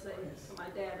over and say to my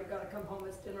dad, "We got to come home,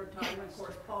 it's dinner time." And of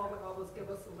course, Paul would always give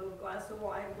us a little glass of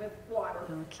wine with water.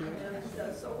 Oh, cute.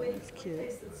 And so we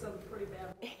tasted some pretty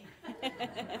bad wine.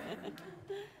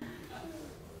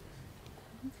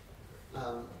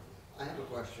 I have a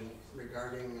question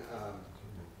regarding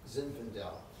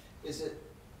Zinfandel. Is it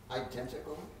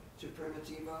identical to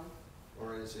Primitivo,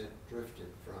 or is it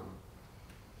drifted from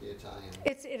the Italian?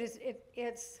 It's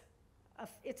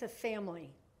a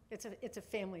family. It's a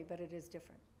family, but it is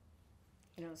different.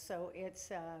 You know, so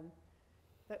it's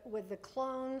but with the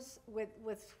clones,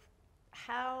 with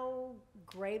how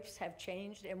grapes have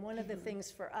changed, and one of the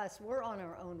things for us, we're on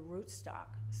our own rootstock,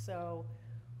 so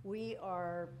we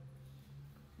are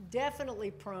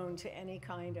definitely prone to any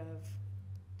kind of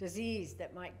disease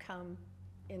that might come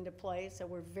into play, so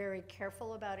we're very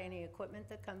careful about any equipment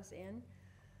that comes in.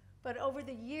 But over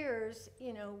the years,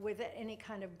 you know, with any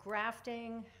kind of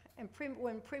grafting, and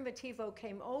when Primitivo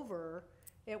came over,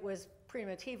 it was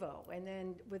Primitivo, and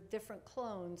then with different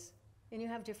clones, and you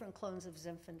have different clones of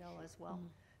Zinfandel as well.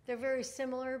 They're very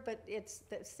similar, but it's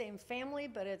the same family,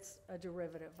 but it's a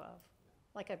derivative of,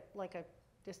 like a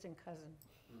distant cousin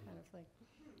kind of thing.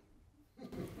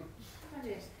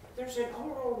 There's an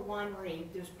old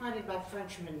winery that was planted by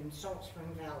Frenchmen in Salt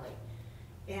Spring Valley,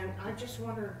 and I just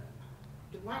wonder,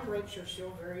 the wine grapes are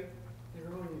still they're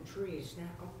growing the trees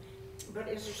now, but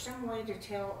is there some way to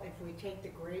tell if we take the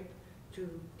grape to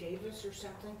Davis or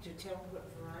something to tell what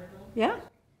varietal? Yeah.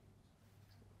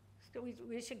 So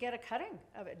we should get a cutting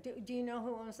of it. Do you know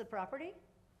who owns the property?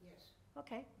 Yes.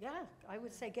 Okay, yeah, I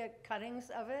would say get cuttings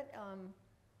of it.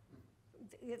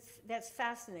 That's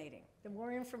fascinating. The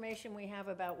more information we have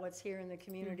about what's here in the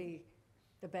community,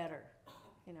 the better,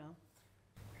 you know.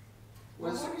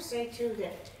 Well, I want to say too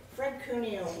that Fred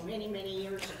Cuneo, many, many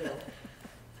years ago,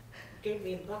 gave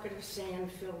me a bucket of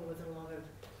sand filled with a lot of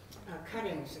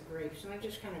cuttings of grapes, and I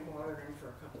just kind of watered them for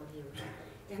a couple of years.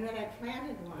 And then I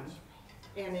planted one,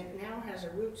 and it now has a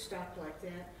rootstock like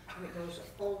that, and it goes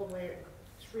all the way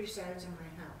 3 sides of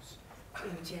my house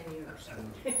in 10 years.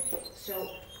 So,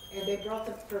 and they brought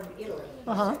them from Italy.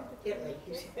 Italy,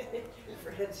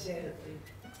 Fred said,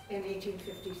 in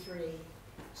 1853.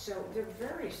 So they're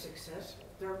very successful.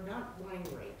 They're not wine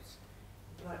grapes,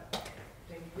 but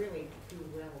they really do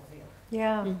well there.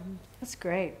 Yeah, that's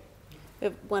great. We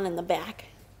have one in the back.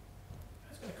 I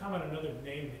was going to comment on another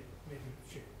name that maybe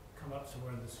should come up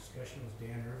somewhere in this discussion was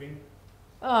Dan Irving.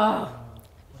 Oh,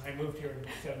 When I moved here in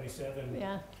 '77,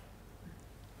 yeah.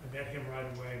 I met him right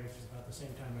away, which is about the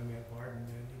same time I met Barton,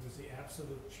 and he was the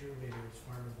absolute cheerleader as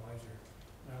farm advisor,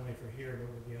 not only for here, but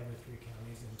with the other 3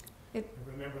 counties. And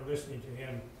I remember listening to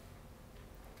him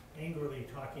angrily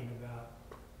talking about,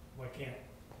 why can't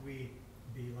we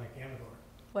be like Amador?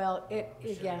 Well, the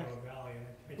yeah, Shenandoah Valley, and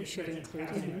I we just should mentioned include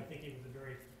passing, him. I think he was a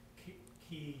very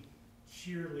key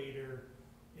cheerleader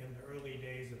in the early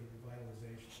days of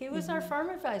revitalization. he was our farm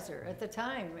advisor at the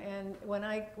time, and when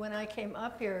I came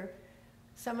up here,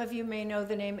 some of you may know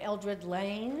the name Eldred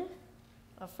Lane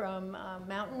from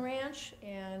Mountain Ranch,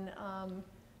 and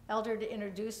Eldred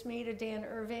introduced me to Dan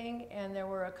Irving, and there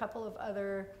were a couple of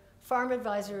other farm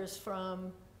advisors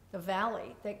from the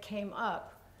valley that came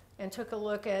up and took a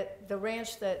look at the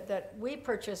ranch that we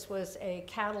purchased was a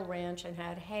cattle ranch and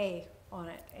had hay on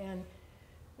it. And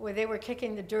where they were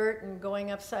kicking the dirt and going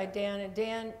upside down, and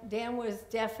Dan was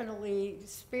definitely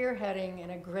spearheading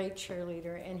and a great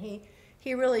cheerleader, and he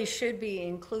really should be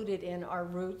included in our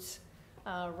Roots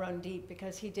Run Deep,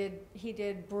 because he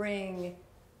did bring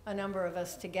a number of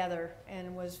us together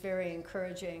and was very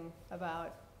encouraging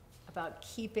about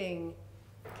keeping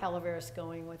Calaveras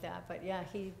going with that. But yeah,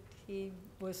 he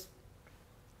was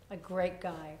a great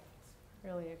guy,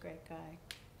 really a great guy.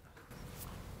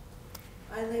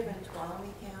 I live in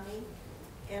Tuolumne County,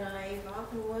 and I've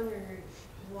often wondered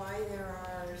why there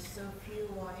are so few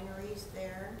wineries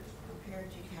there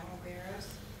compared to Calaveras.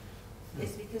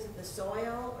 Is it because of the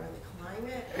soil or the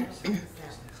climate, or is that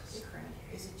different?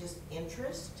 Is it just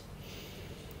interest?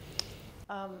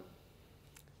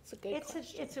 It's a good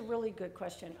question. It's a really good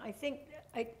question. I think,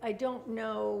 I don't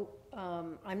know,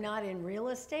 I'm not in real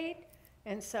estate,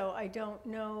 and so I don't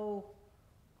know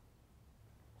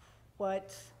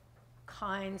what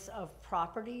kinds of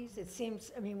properties. It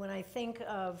seems, I mean, when I think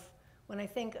of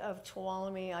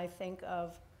Tuolumne, I think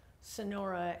of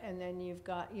Sonora, and then you've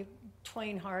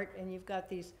Twain Harte, and you've got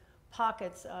these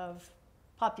pockets of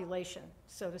population,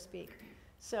 so to speak.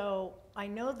 So I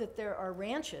know that there are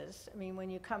ranches. I mean, when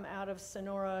you come out of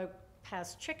Sonora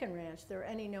past Chicken Ranch, there are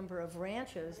any number of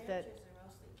ranches that. Ranches are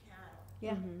mostly cattle.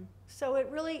 Yeah. So it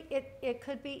really, it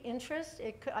could be interest.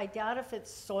 I doubt if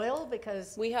it's soil,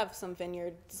 because We have some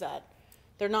vineyards that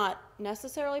they're not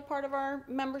necessarily part of our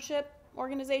membership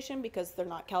organization because they're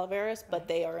not Calaveras, but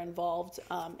they are involved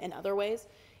in other ways.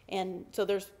 And so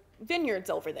there's vineyards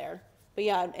over there. But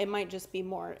yeah, it might just be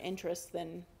more interest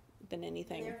than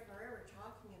anything. They're forever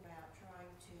talking about trying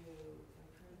to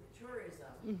improve the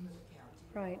tourism for the county.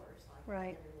 Right, of course, like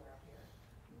right. everywhere up here.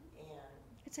 And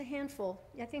it's a handful.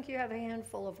 I think you have a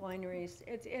handful of wineries,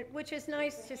 which is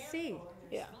nice to see. handful,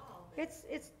 and they're Yeah. small,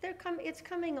 but It's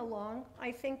coming along.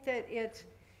 I think that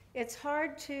it's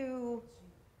hard to.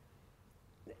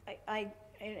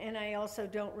 I also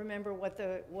don't remember what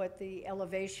the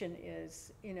elevation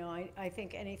is. You know, I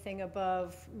think anything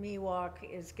above Miwok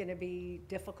is going to be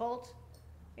difficult,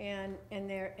 and then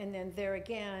there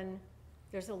again,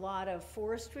 there's a lot of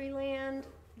forestry land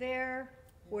there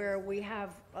where we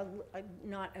have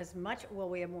not as much. Well,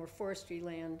 we have more forestry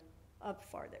land up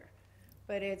farther,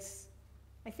 but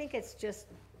I think it's just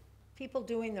people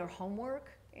doing their homework,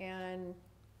 and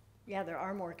yeah, there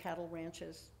are more cattle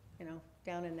ranches, you know,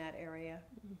 down in that area.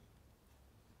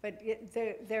 But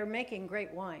they're making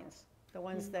great wines, the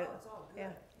ones that, oh, it's all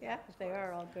good. yeah, they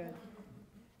are all good.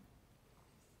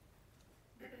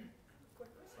 Quick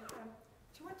question.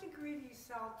 To what degree do you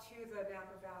sell to the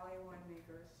Napa Valley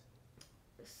winemakers?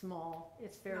 Small,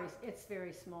 it's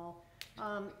very small.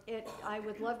 I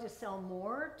would love to sell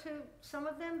more to some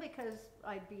of them, because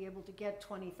I'd be able to get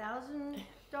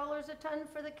 $20,000 a ton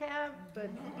for the cab, but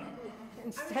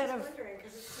instead I of. was just wondering,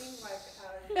 because it seemed like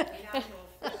a natural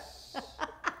fit.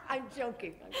 I'm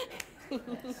joking.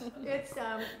 It's,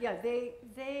 yeah,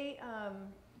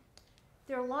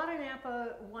 there are a lot of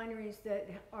Napa wineries that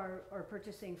are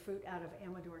purchasing fruit out of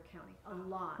Amador County, a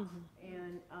lot.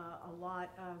 And a lot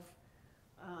of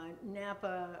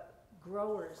Napa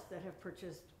growers that have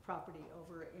purchased property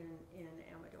over in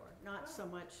Amador. Not so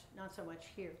much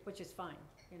here, which is fine,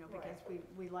 you know, because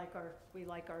we like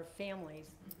our families,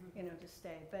 you know, to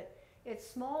stay. But it's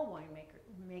small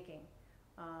making,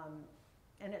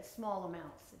 and it's small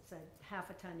amounts. It's a half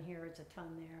a ton here, it's a ton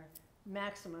there,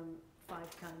 maximum 5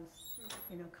 tons,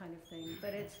 you know, kind of thing.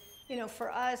 But it's, you know,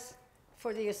 for us,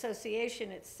 for the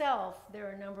association itself, there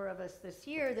are a number of us this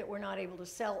year that were not able to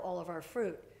sell all of our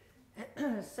fruit.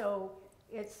 So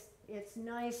it's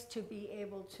nice to be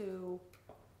able to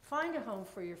find a home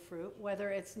for your fruit, whether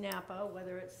it's Napa,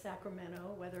 whether it's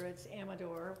Sacramento, whether it's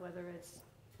Amador, whether it's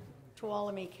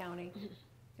Tuolumne County.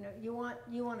 You know,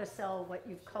 you want to sell what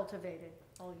you've cultivated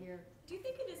all year. Do you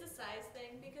think it is a size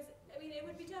thing? Because, I mean, it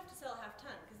would be tough to sell a half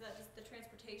ton, because that just the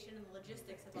transportation and the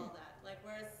logistics of all that. Like,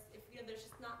 whereas if, you know, there's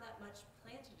just not that much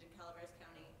planted in Calaveras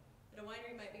County, that a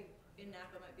winery might be, in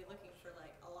Napa, might be looking for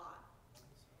like a lot.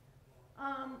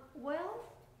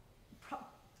 Well,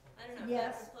 I don't know.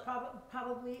 yes,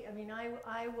 probably. I mean,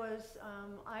 I was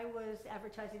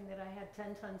advertising that I had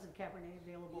 10 tons of Cabernet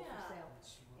available for sale,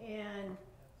 and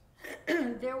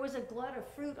there was a glut of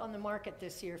fruit on the market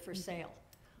this year for sale,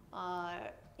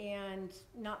 and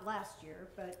not last year,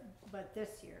 but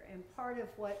this year. And part of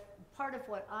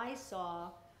what I saw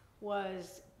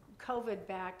was COVID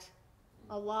backed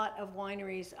a lot of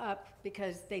wineries up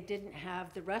because they didn't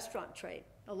have the restaurant trade.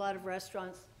 A lot of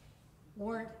restaurants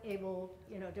weren't able,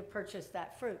 you know, to purchase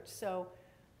that fruit. So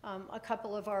a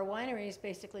couple of our wineries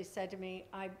basically said to me,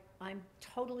 I've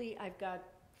got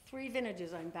 3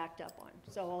 vintages I'm backed up on,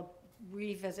 so I'll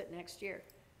revisit next year.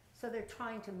 So they're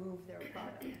trying to move their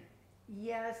product.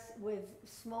 Yes, with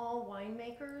small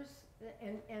winemakers,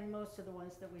 and most of the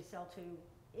ones that we sell to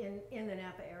in the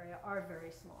Napa area are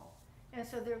very small. And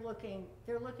so they're looking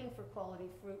for quality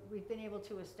fruit. We've been able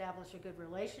to establish a good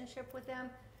relationship with them,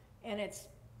 and it's,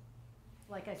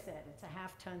 like I said, it's a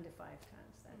half ton to 5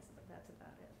 tons. That's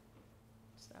about it.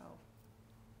 So.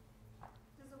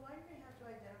 Does the winery have to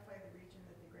identify the region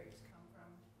that the grapes come from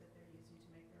that they're using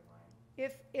to make their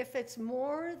wine? If it's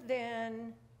more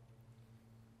than,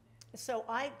 so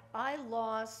I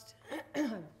lost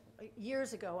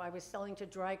years ago. I was selling to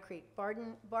Dry Creek.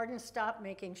 Barden stopped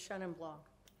making Chenin Blanc.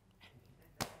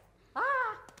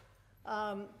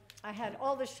 I had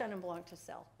all the Chenin Blanc to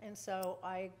sell, and so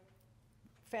I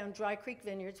found Dry Creek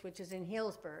Vineyards, which is in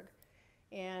Healdsburg,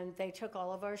 and they took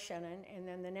all of our Chenin, and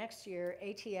then the next year,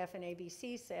 ATF and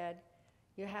ABC said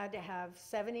you had to have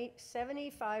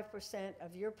 75%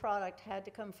 of your product had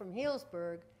to come from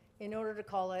Healdsburg in order to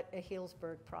call it a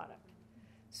Healdsburg product.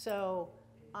 So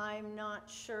I'm not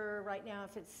sure right now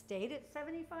if it stayed at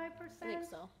 75%. I think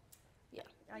so. Yeah.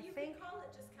 You could call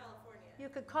it just California. You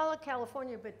could call it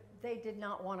California, but they did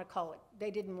not want to call it.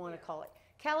 They didn't want to call it.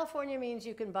 California means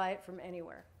you can buy it from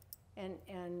anywhere, and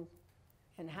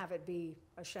have it be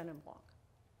a Chenin Blanc,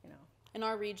 you know. In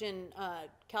our region,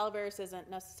 Calaveras isn't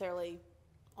necessarily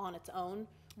on its own.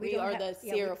 We are the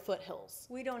Sierra foothills.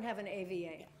 We don't have an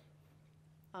AVA,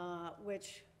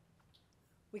 which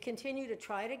we continue to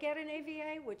try to get an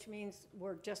AVA, which means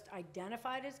we're just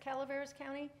identified as Calaveras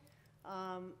County,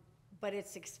 but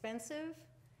it's expensive.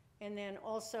 And then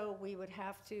also we would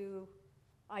have to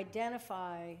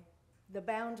identify the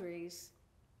boundaries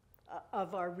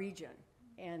of our region.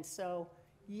 And so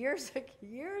years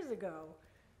ago,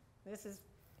 this is,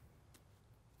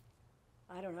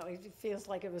 I don't know, it feels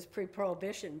like it was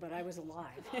pre-prohibition, but I was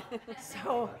alive.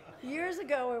 So years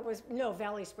ago it was, no,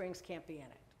 Valley Springs can't be in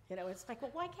it. You know, it's like,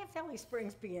 well, why can't Valley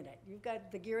Springs be in it? You've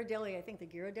got the Ghirardelli, I think the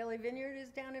Ghirardelli Vineyard is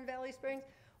down in Valley Springs.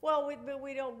 Well, but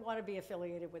we don't want to be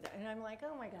affiliated with it. And I'm like,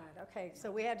 oh my God, okay. So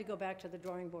we had to go back to the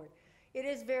drawing board. It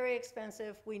is very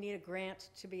expensive. We need a grant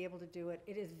to be able to do it.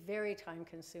 It is very time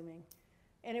consuming.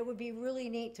 And it would be really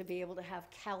neat to be able to have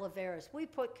Calaveras.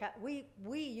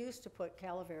 We used to put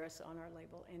Calaveras on our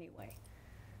label anyway,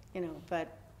 you know,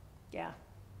 but yeah,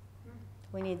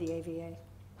 we need the AVA.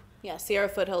 Yeah, Sierra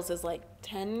foothills is like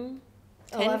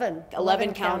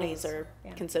 11 counties are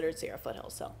considered Sierra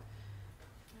foothills, so.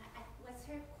 Was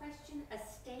her question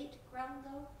estate grown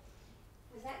though?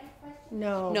 Was that your question?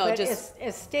 No, but just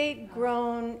estate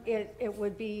grown, it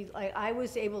would be, like, I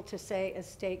was able to say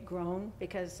estate grown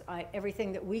because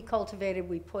everything that we cultivated,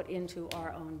 we put into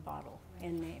our own bottle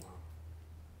and name.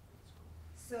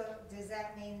 So does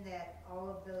that mean that all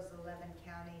of those 11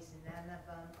 counties, none of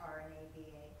them are an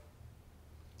AVA?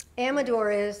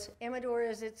 Amador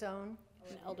is its own.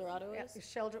 And El Dorado is?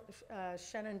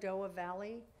 Shenandoah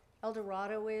Valley, El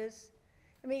Dorado is.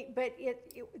 I mean, but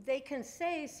they can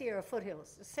say Sierra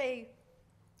foothills, say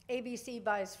ABC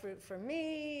buys fruit from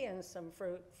me, and some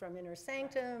fruit from Inner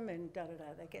Sanctum, and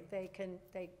da-da-da.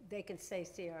 They can say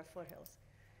Sierra Foothills.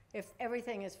 If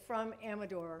everything is from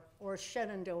Amador or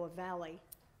Shenandoah Valley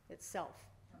itself,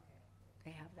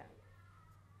 they have that.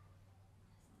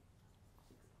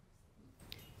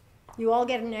 You all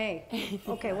get an A.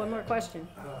 Okay, one more question.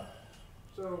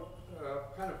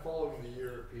 Kind of following the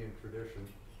European tradition,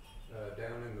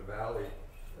 down in the valley,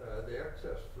 the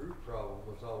excess fruit problem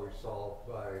was always solved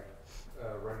by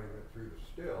running it through the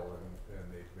still, and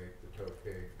they'd make the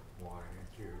Tokay wine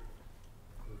into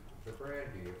the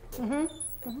brandy, of course.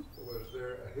 Was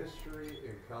there a history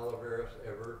in Calaveras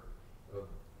ever of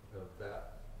that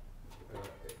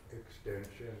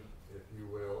extension, if you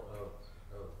will, of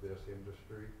this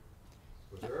industry?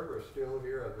 Was there ever a still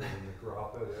here other than the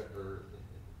grappa that her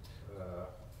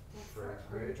friends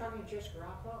Are you made? talking just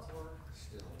grappa or?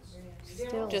 Stills.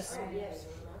 Just- Oh, yes,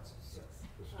 lots of stills.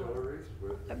 Distilleries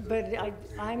with? But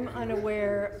I'm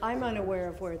unaware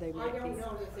of where they I make don't these.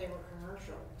 know that they were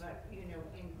commercial, but, you know,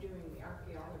 in doing the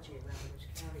archaeology around this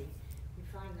county, we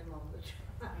find them all the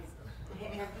time.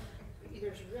 And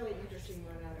there's a really interesting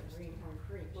one out of Greenhorn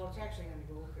Creek. Well, it's actually on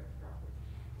the Gold Creek property.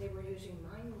 They were using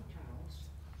mine tunnels,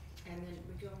 and then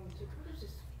we go and say, what is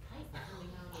this pipe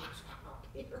coming out of this top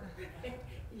here?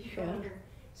 You wonder.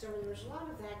 So there was a lot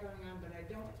of that going on, but I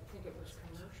don't think it was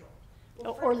commercial.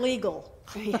 Well, Or legal.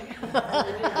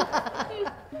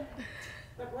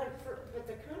 But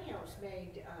the Cunios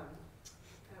made,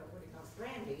 what do you call it,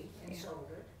 brandy and sold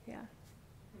it.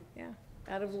 Yeah,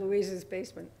 out of Louise's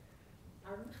basement.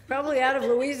 Pardon? Probably out of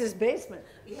Louise's basement.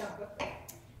 Yeah.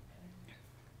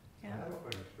 I have a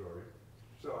funny story.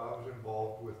 So I was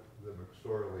involved with the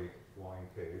McSorley wine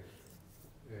case,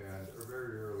 and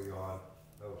very early on,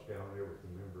 I was down there with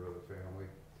a member of the family,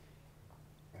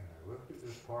 and I looked at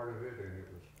this part of it, and it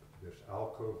was this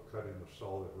alcove cut in the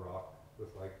solid rock with,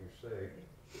 like you say,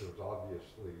 there was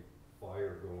obviously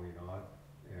fire going on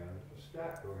and a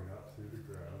stack going up through the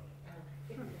ground.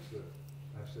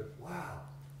 I said, wow,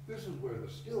 this is where the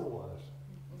still was.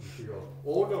 And she goes,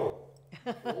 oh no,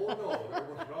 there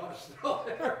was not a still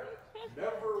there.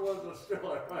 Never was a still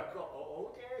there. I go,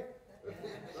 oh, okay,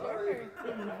 sorry.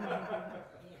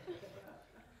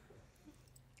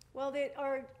 Well,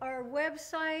 our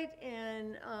website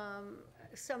and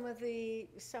some of the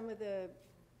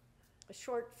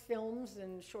short films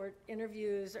and short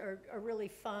interviews are really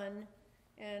fun,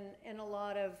 and a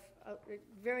lot of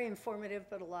very informative,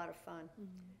 but a lot of fun.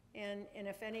 And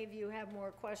if any of you have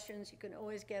more questions, you can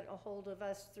always get a hold of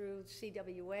us through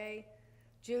CWA.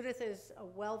 Judith is a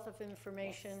wealth of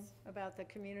information about the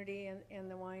community and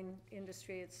the wine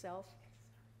industry itself.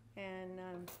 And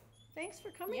thanks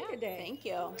for coming today. Thank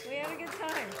you. We had a good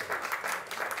time.